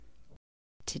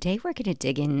Today we're going to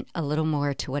dig in a little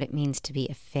more to what it means to be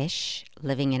a fish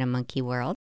living in a monkey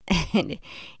world. And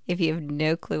if you have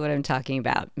no clue what I'm talking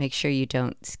about, make sure you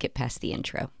don't skip past the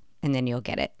intro, and then you'll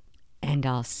get it. And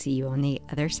I'll see you on the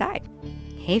other side.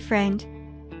 Hey friend,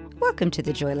 welcome to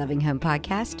the Joy Loving Home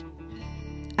Podcast.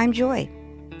 I'm Joy,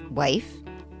 wife,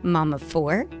 mom of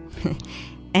 4,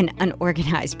 an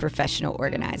unorganized professional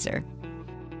organizer.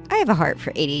 I have a heart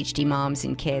for ADHD moms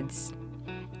and kids.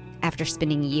 After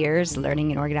spending years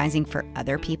learning and organizing for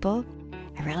other people,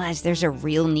 I realized there's a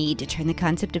real need to turn the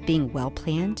concept of being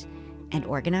well-planned and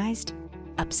organized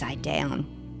upside down.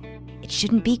 It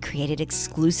shouldn't be created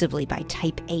exclusively by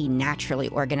type A naturally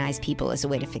organized people as a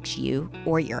way to fix you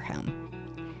or your home.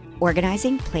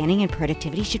 Organizing, planning, and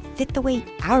productivity should fit the way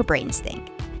our brains think.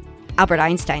 Albert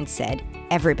Einstein said,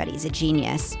 everybody's a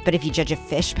genius, but if you judge a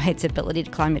fish by its ability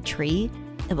to climb a tree,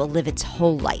 it will live its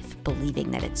whole life believing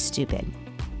that it's stupid.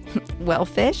 Well,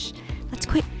 fish, let's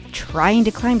quit trying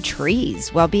to climb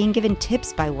trees while being given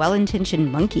tips by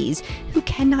well-intentioned monkeys who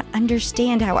cannot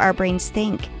understand how our brains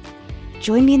think.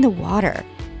 Join me in the water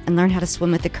and learn how to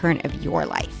swim with the current of your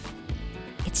life.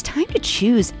 It's time to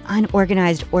choose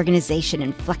unorganized organization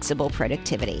and flexible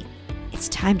productivity. It's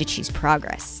time to choose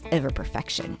progress over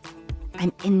perfection.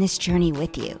 I'm in this journey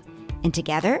with you, and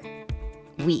together,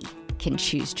 we can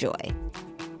choose joy.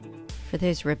 For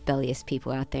those rebellious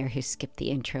people out there who skipped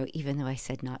the intro, even though I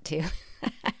said not to,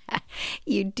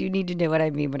 you do need to know what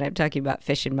I mean when I'm talking about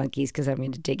fish and monkeys, because I'm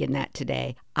going to dig in that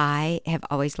today. I have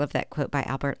always loved that quote by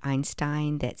Albert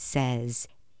Einstein that says,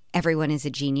 everyone is a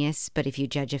genius, but if you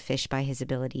judge a fish by his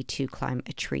ability to climb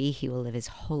a tree, he will live his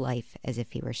whole life as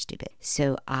if he were stupid.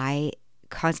 So I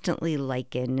constantly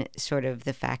liken sort of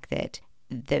the fact that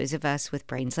those of us with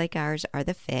brains like ours are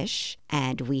the fish,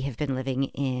 and we have been living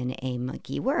in a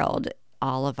monkey world.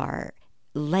 All of our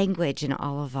language and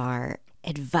all of our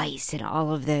advice and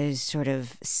all of those sort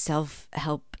of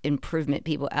self-help improvement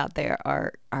people out there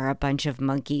are a bunch of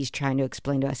monkeys trying to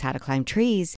explain to us how to climb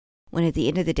trees, when at the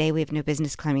end of the day, we have no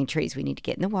business climbing trees. We need to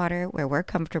get in the water where we're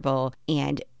comfortable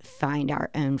and find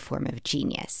our own form of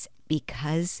genius.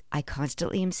 Because I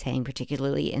constantly am saying,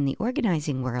 particularly in the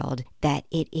organizing world, that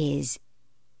it is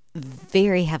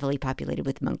very heavily populated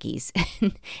with monkeys.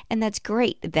 And that's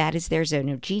great. That is their zone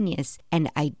of genius.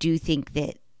 And I do think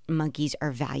that monkeys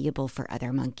are valuable for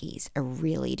other monkeys. I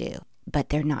really do. But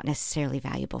they're not necessarily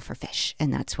valuable for fish.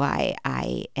 And that's why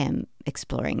I am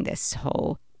exploring this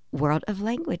whole world of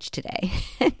language today.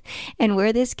 And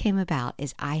where this came about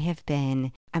is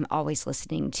I'm always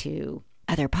listening to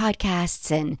other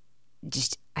podcasts, and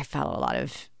I follow a lot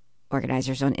of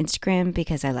organizers on Instagram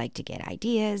because I like to get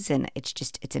ideas, and it's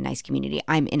a nice community.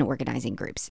 I'm in organizing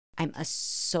groups. I'm a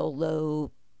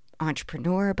solo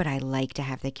entrepreneur, but I like to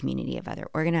have the community of other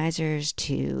organizers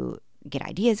to get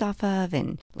ideas off of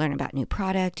and learn about new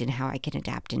product and how I can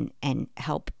adapt and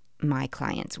help my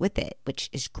clients with it, which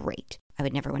is great. I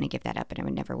would never want to give that up, and I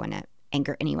would never want to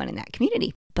anger anyone in that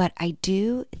community. But I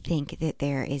do think that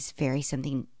there's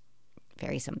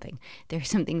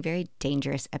something very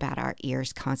dangerous about our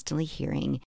ears constantly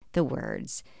hearing the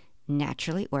words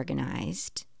naturally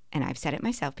organized. And I've said it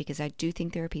myself because I do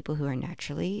think there are people who are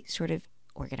naturally sort of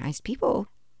organized people.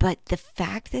 But the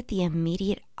fact that the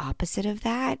immediate opposite of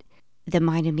that, the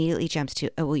mind immediately jumps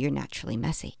to, oh, well, you're naturally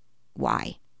messy.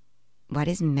 Why? Why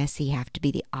does messy have to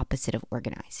be the opposite of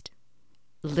organized?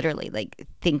 Literally,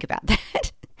 think about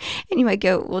that. And you might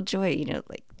go, well, Joy,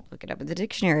 look it up in the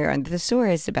dictionary or on the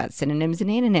thesaurus about synonyms and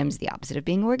antonyms. The opposite of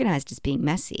being organized is being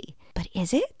messy. But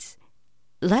is it?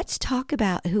 Let's talk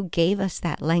about who gave us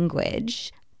that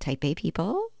language. Type A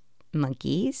people,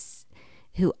 monkeys,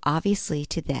 who obviously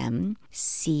to them,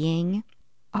 seeing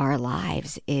our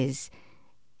lives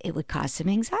it would cause some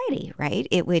anxiety, right?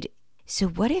 So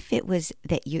what if it was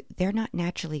that they're not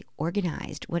naturally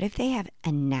organized? What if they have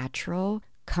a natural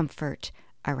comfort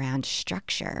around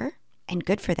structure, and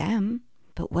good for them?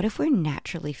 But what if we're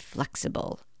naturally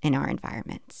flexible in our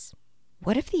environments?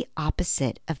 What if the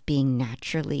opposite of being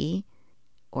naturally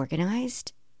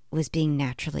organized was being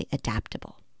naturally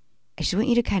adaptable? I just want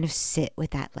you to kind of sit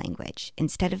with that language.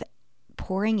 Instead of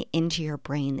pouring into your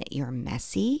brain that you're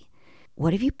messy,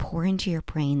 what if you pour into your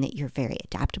brain that you're very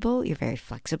adaptable, you're very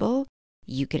flexible,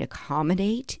 you could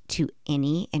accommodate to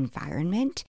any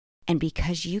environment, and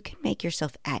because you can make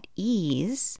yourself at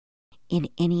ease in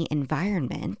any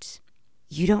environment,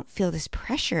 you don't feel this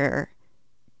pressure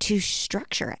to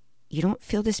structure it. You don't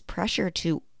feel this pressure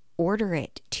to order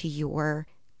it to your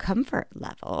comfort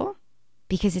level,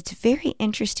 because it's very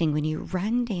interesting when you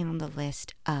run down the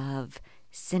list of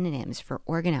synonyms for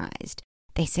organized.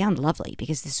 They sound lovely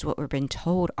because this is what we've been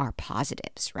told are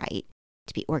positives, right?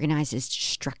 To be organized is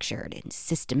structured and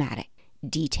systematic,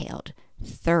 detailed,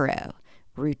 thorough,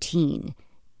 routine,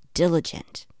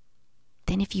 diligent.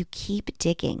 Then if you keep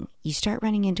digging, you start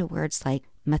running into words like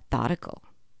methodical,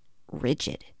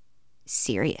 rigid,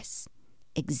 serious,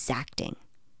 exacting,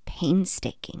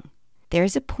 painstaking. There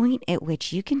is a point at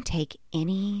which you can take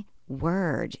any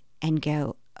word and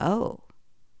go, oh,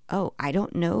 I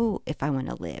don't know if I want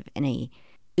to live in a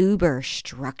uber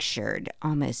structured,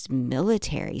 almost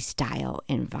military style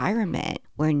environment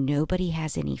where nobody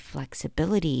has any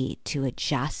flexibility to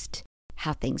adjust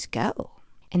how things go.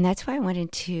 And that's why I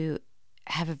wanted to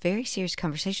have a very serious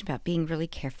conversation about being really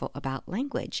careful about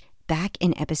language. Back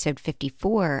in episode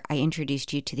 54, I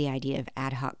introduced you to the idea of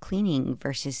ad hoc cleaning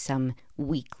versus some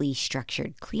weekly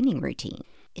structured cleaning routine.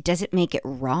 It doesn't make it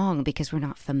wrong because we're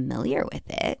not familiar with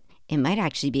it. It might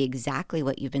actually be exactly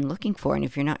what you've been looking for. And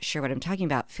if you're not sure what I'm talking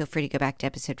about, feel free to go back to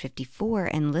episode 54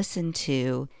 and listen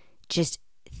to just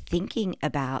thinking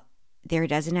about there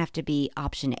doesn't have to be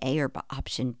option A or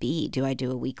option B. Do I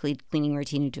do a weekly cleaning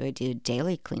routine or do I do a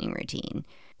daily cleaning routine?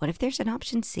 What if there's an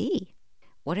option C?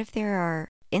 What if there are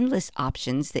endless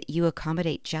options that you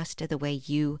accommodate just to the way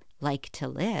you like to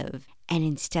live? And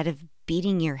instead of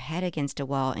beating your head against a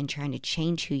wall and trying to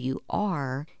change who you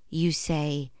are, you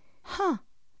say,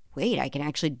 wait, I can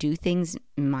actually do things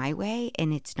my way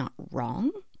and it's not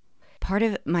wrong? Part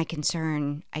of my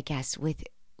concern, I guess, with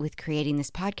creating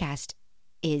this podcast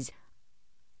is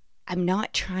I'm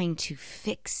not trying to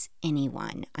fix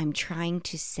anyone. I'm trying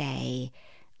to say,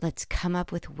 let's come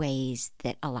up with ways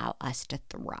that allow us to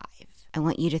thrive. I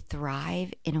want you to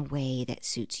thrive in a way that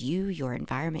suits you, your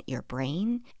environment, your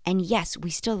brain. And yes, we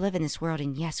still live in this world.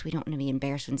 And yes, we don't want to be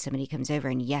embarrassed when somebody comes over.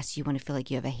 And yes, you want to feel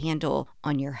like you have a handle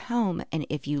on your home. And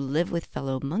if you live with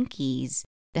fellow monkeys,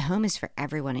 the home is for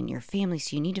everyone in your family.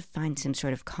 So you need to find some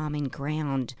sort of common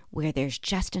ground where there's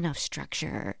just enough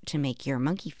structure to make your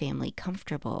monkey family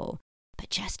comfortable, but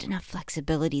just enough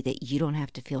flexibility that you don't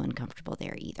have to feel uncomfortable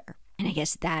there either. And I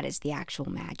guess that is the actual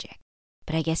magic.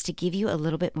 But I guess to give you a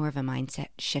little bit more of a mindset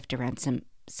shift around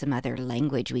some other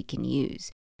language we can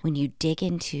use, when you dig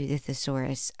into the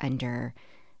thesaurus under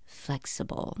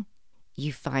flexible,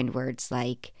 you find words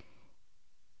like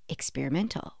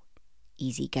experimental,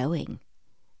 easygoing,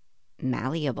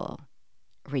 malleable,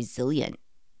 resilient,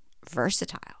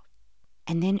 versatile.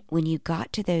 And then when you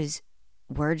got to those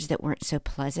words that weren't so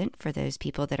pleasant for those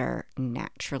people that are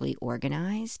naturally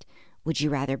organized, would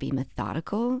you rather be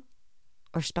methodical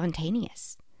or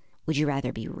spontaneous? Would you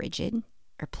rather be rigid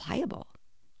or pliable?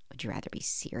 Would you rather be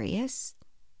serious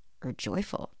or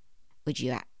joyful? Would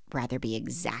you rather be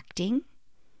exacting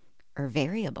or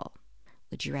variable?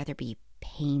 Would you rather be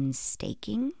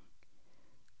painstaking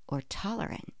or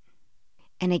tolerant?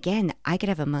 And again, I could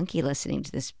have a monkey listening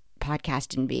to this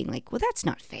podcast and being like, well, that's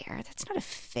not fair. That's not a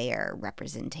fair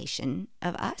representation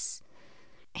of us.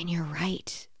 And you're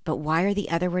right. But why are the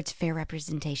other words fair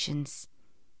representations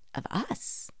of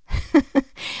us?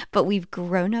 But we've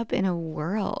grown up in a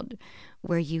world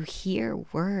where you hear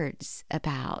words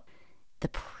about the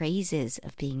praises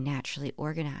of being naturally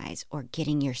organized or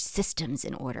getting your systems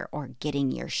in order or getting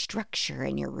your structure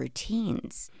and your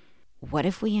routines. What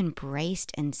if we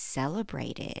embraced and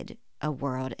celebrated a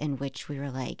world in which we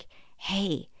were like,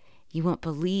 hey, you won't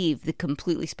believe the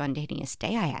completely spontaneous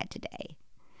day I had today.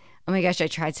 Oh my gosh, I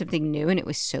tried something new and it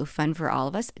was so fun for all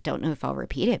of us. I don't know if I'll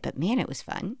repeat it, but man, it was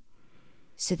fun.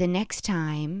 So the next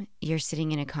time you're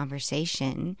sitting in a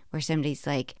conversation where somebody's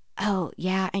like, oh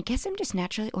yeah, I guess I'm just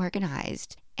naturally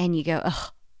organized. And you go, oh,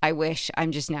 I wish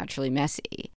I'm just naturally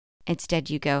messy. Instead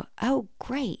you go, oh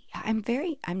great, I'm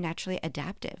naturally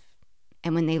adaptive.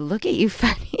 And when they look at you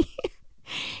funny,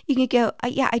 you can go,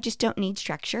 yeah, I just don't need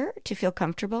structure to feel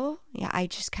comfortable. Yeah, I'm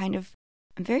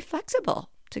very flexible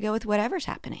to go with whatever's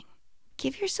happening.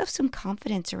 Give yourself some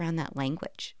confidence around that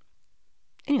language.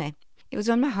 Anyway, it was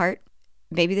on my heart.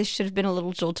 Maybe this should have been a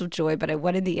little jolt of joy, but I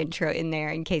wanted the intro in there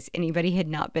in case anybody had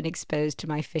not been exposed to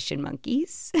my fish and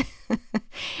monkeys.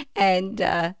 And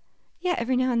yeah,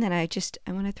 every now and then I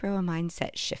want to throw a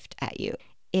mindset shift at you.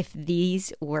 If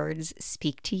these words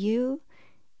speak to you,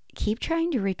 keep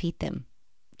trying to repeat them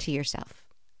to yourself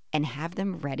and have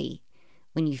them ready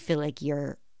when you feel like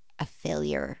you're a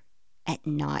failure at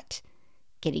not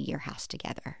getting your house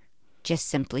together. Just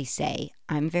simply say,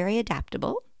 I'm very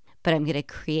adaptable, but I'm going to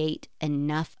create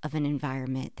enough of an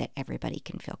environment that everybody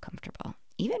can feel comfortable.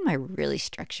 Even my really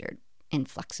structured and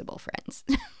flexible friends.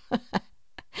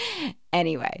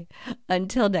 Anyway,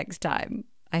 until next time,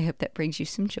 I hope that brings you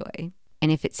some joy.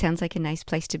 And if it sounds like a nice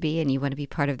place to be and you want to be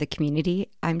part of the community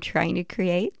I'm trying to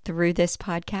create through this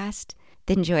podcast,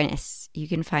 then join us. You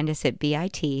can find us at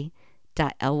bit.ly/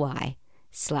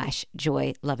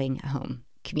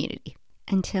 joylovinghome.community.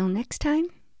 Until next time,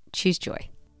 choose joy.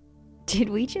 Did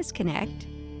we just connect?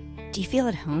 Do you feel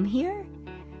at home here?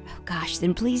 Oh gosh,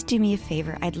 then please do me a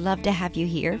favor. I'd love to have you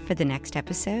here for the next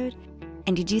episode.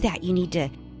 And to do that, you need to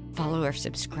follow or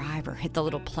subscribe or hit the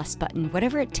little plus button,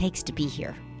 whatever it takes to be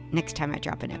here next time I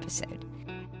drop an episode.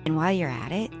 And while you're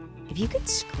at it, if you could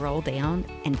scroll down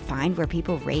and find where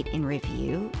people rate and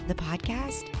review the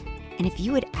podcast, and if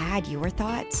you would add your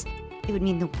thoughts, it would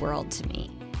mean the world to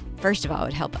me. First of all, it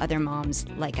would help other moms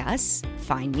like us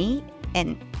find me,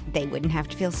 and they wouldn't have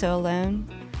to feel so alone.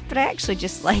 But I actually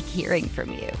just like hearing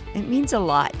from you. It means a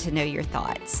lot to know your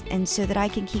thoughts, and so that I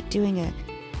can keep doing a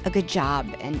good job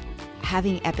and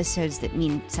having episodes that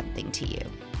mean something to you.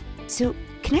 So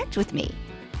connect with me.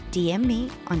 DM me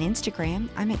on Instagram.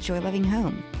 I'm at Joy Loving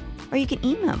Home. Or you can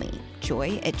email me,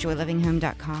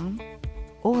 joy@joylovinghome.com.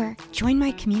 Or join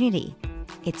my community.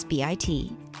 It's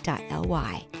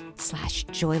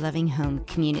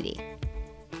bit.ly/joylovinghomecommunity.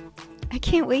 I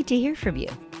can't wait to hear from you.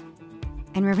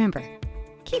 And remember,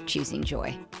 keep choosing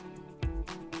joy.